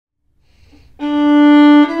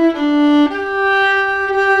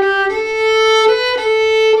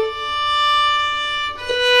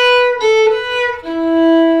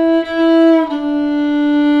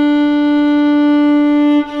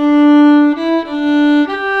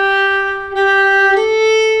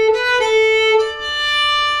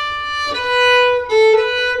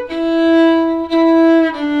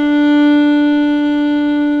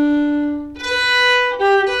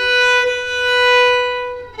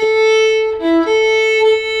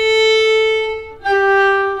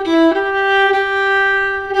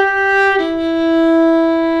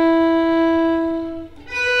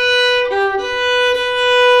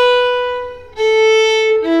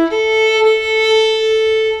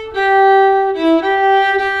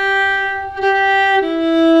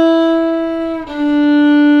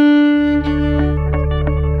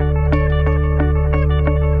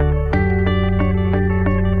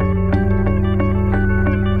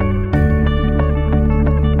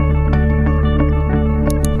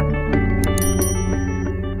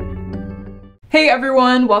Hey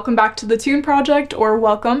everyone, welcome back to the Tune Project, or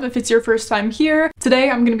welcome if it's your first time here. Today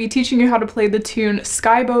I'm going to be teaching you how to play the tune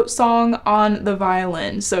Skye Boat Song on the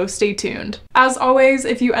violin, so stay tuned. As always,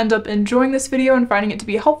 if you end up enjoying this video and finding it to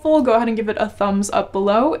be helpful, go ahead and give it a thumbs up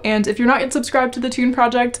below, and if you're not yet subscribed to the Tune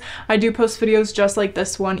Project, I do post videos just like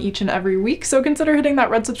this one each and every week, so consider hitting that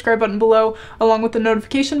red subscribe button below along with the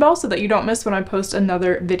notification bell so that you don't miss when I post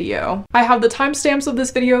another video. I have the timestamps of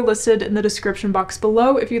this video listed in the description box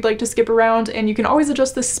below if you'd like to skip around, and you can always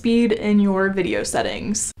adjust the speed in your video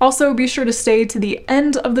settings. Also, be sure to stay to the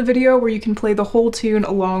end of the video where you can play the whole tune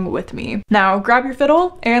along with me. Now, grab your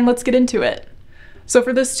fiddle and let's get into it. So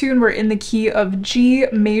for this tune, we're in the key of G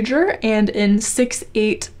major and in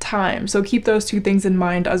 6/8 time. So keep those two things in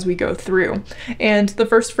mind as we go through. And the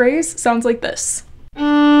first phrase sounds like this.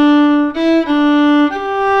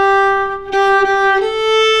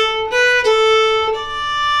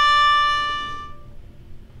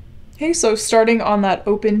 Okay, so starting on that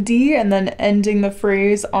open D and then ending the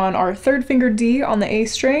phrase on our third finger D on the A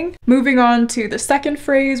string. Moving on to the second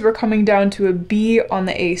phrase, we're coming down to a B on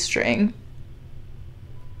the A string.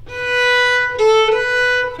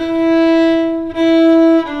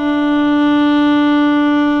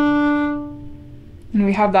 And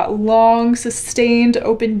we have that long sustained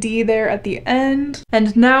open D there at the end.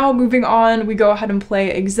 And now moving on, we go ahead and play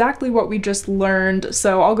exactly what we just learned.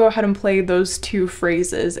 So I'll go ahead and play those two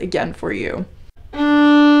phrases again for you.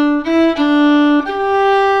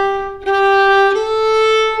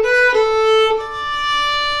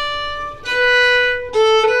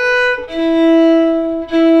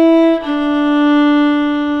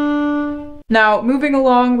 Now, moving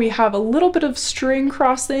along, we have a little bit of string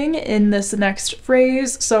crossing in this next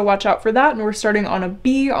phrase, so watch out for that, and we're starting on a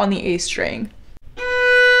B on the A string.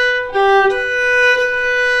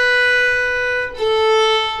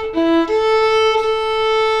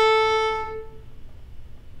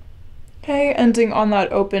 Okay, ending on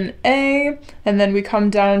that open A, and then we come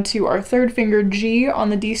down to our third finger G on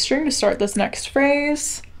the D string to start this next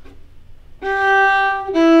phrase.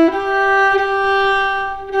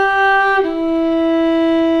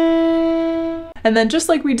 And then just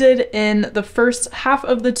like we did in the first half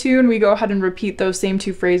of the tune, we go ahead and repeat those same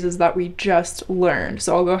two phrases that we just learned.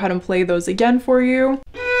 So I'll go ahead and play those again for you.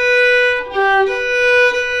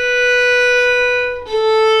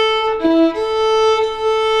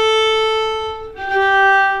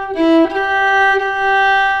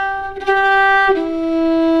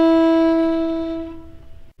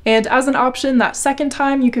 And as an option, that second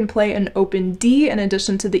time you can play an open D in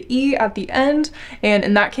addition to the E at the end, and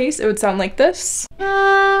in that case it would sound like this.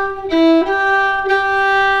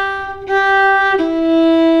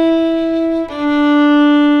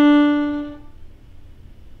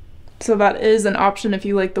 So that is an option if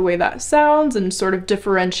you like the way that sounds and sort of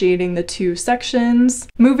differentiating the two sections.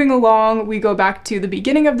 Moving along, we go back to the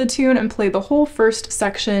beginning of the tune and play the whole first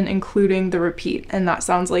section, including the repeat, and that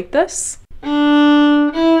sounds like this.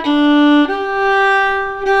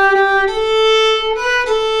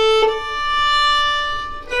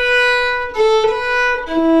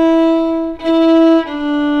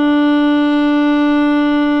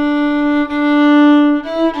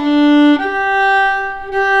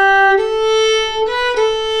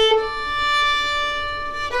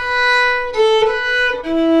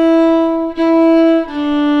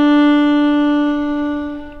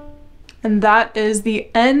 And that is the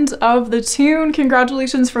end of the tune.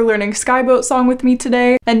 Congratulations for learning Skye Boat Song with me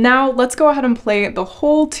today. And now let's go ahead and play the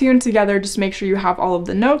whole tune together. Just make sure you have all of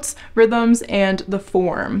the notes, rhythms, and the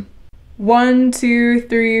form. 1, 2,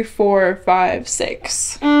 3, 4, 5,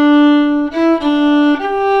 6.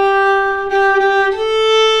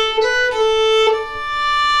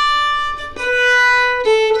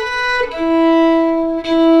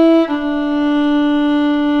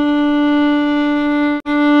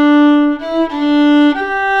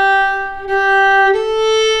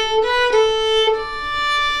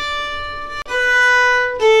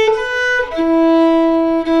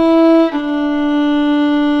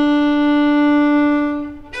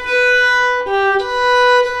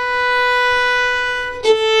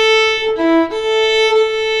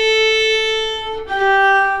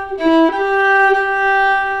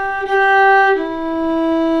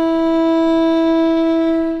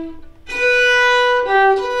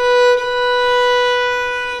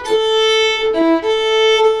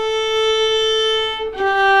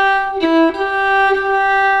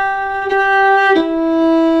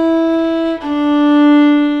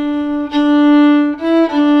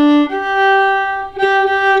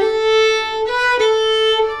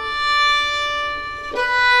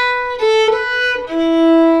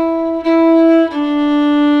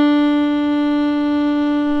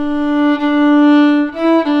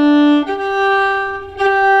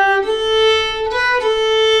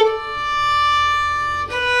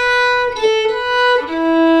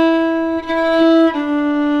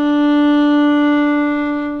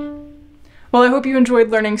 you enjoyed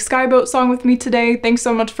learning Skye Boat Song with me today. Thanks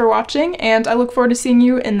so much for watching, and I look forward to seeing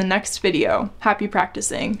you in the next video. Happy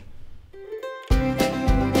practicing!